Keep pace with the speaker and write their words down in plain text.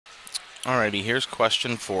Alrighty, here's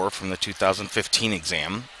question 4 from the 2015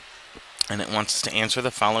 exam, and it wants us to answer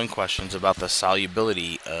the following questions about the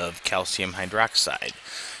solubility of calcium hydroxide.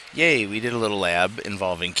 Yay, we did a little lab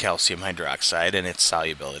involving calcium hydroxide and its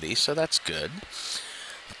solubility, so that's good.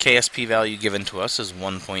 KSP value given to us is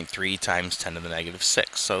 1.3 times 10 to the negative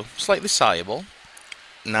 6, so slightly soluble.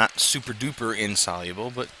 Not super duper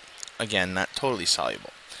insoluble, but again, not totally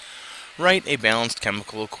soluble. Write a balanced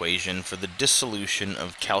chemical equation for the dissolution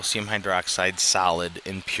of calcium hydroxide solid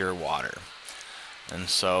in pure water. And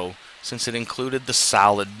so, since it included the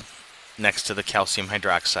solid next to the calcium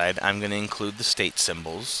hydroxide, I'm going to include the state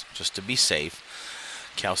symbols, just to be safe.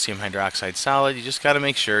 Calcium hydroxide solid, you just got to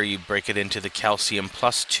make sure you break it into the calcium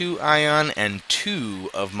plus 2 ion and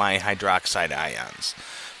 2 of my hydroxide ions.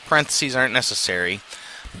 Parentheses aren't necessary,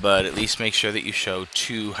 but at least make sure that you show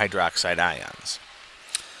 2 hydroxide ions.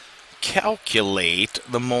 Calculate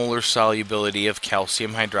the molar solubility of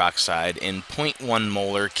calcium hydroxide in 0.1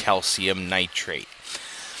 molar calcium nitrate.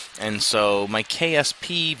 And so my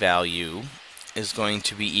KSP value is going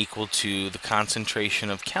to be equal to the concentration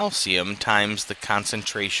of calcium times the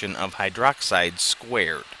concentration of hydroxide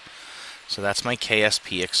squared. So that's my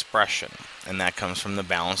KSP expression, and that comes from the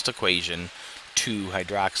balanced equation 2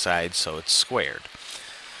 hydroxide, so it's squared.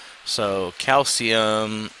 So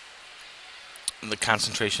calcium, the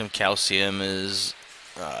concentration of calcium is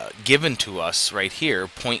given to us right here,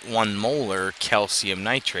 0.1 molar calcium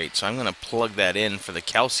nitrate. So I'm going to plug that in for the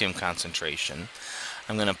calcium concentration.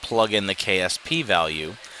 I'm going to plug in the KSP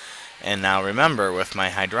value. And now remember, with my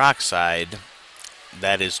hydroxide,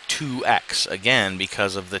 that is 2x, again,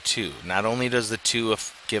 because of the 2. Not only does the 2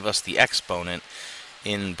 give us the exponent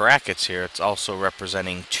in brackets here, it's also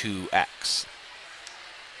representing 2x.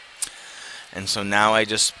 And so now I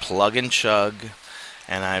just plug and chug,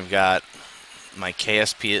 and I've got my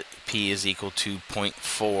KSP is equal to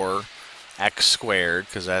 0.4 x squared,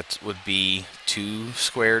 because that would be 2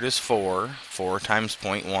 squared is 4, 4 times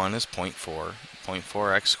 0.1 is 0.4,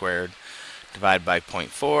 0.4 x squared, divide by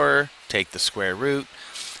 0.4, take the square root,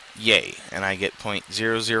 yay, and I get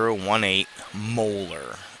 0.0018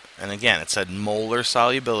 molar. And again, it said molar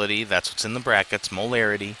solubility, that's what's in the brackets,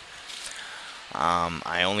 molarity.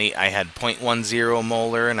 I had 0.10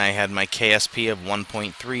 molar, and I had my KSP of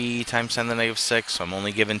 1.3 times 10 to the negative 6, so I'm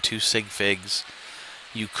only given 2 sig figs.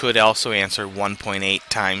 You could also answer 1.8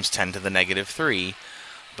 times 10 to the negative 3,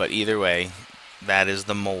 but either way, that is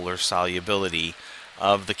the molar solubility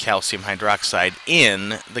of the calcium hydroxide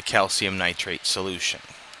in the calcium nitrate solution.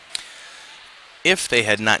 If they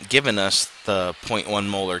had not given us the 0.1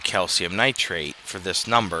 molar calcium nitrate for this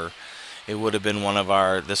number, it would have been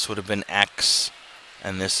this would have been x,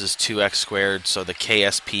 and this is 2x squared, so the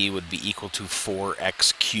KSP would be equal to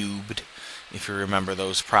 4x cubed. If you remember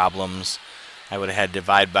those problems, I would have had to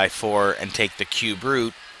divide by 4 and take the cube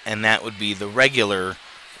root, and that would be the regular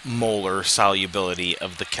molar solubility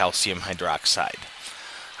of the calcium hydroxide.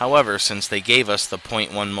 However, since they gave us the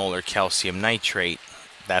 0.1 molar calcium nitrate,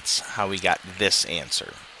 that's how we got this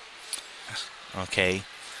answer. Okay.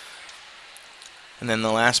 And then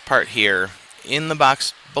the last part here, in the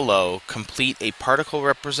box below, complete a particle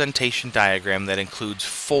representation diagram that includes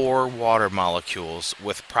 4 water molecules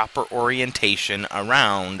with proper orientation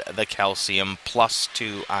around the calcium plus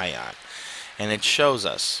 2 ion. And it shows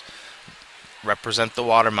us, represent the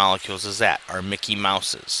water molecules as that, are Mickey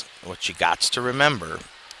Mouses. What you got to remember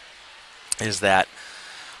is that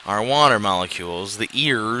our water molecules, the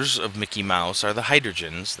ears of Mickey Mouse, are the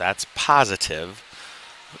hydrogens, that's positive.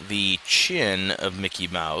 The chin of Mickey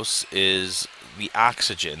Mouse is the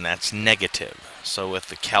oxygen, that's negative. So with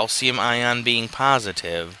the calcium ion being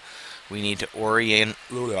positive, we need to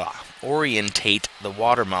orientate the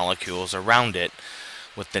water molecules around it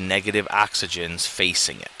with the negative oxygens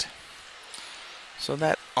facing it. So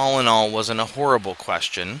that, all in all, wasn't a horrible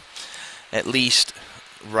question. At least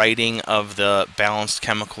writing of the balanced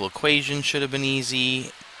chemical equation should have been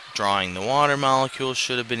easy. Drawing the water molecules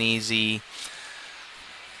should have been easy.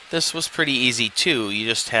 This was pretty easy too. You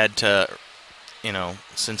just had to,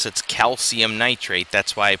 since it's calcium nitrate,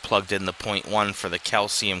 that's why I plugged in the 0.1 for the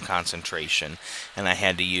calcium concentration, and I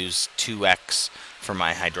had to use 2x for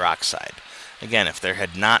my hydroxide. Again, if there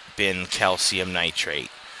had not been calcium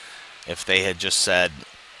nitrate, if they had just said,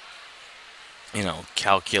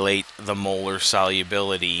 calculate the molar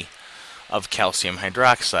solubility of calcium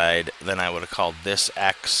hydroxide, then I would have called this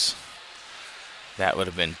x. That would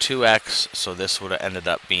have been 2x, so this would have ended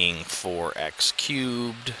up being 4x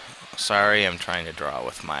cubed. Sorry, I'm trying to draw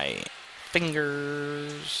with my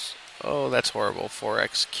fingers. Oh, that's horrible.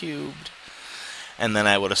 4x cubed. And then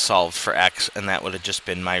I would have solved for x, and that would have just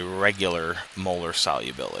been my regular molar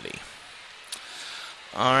solubility.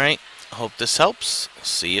 Alright, hope this helps.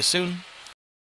 See you soon.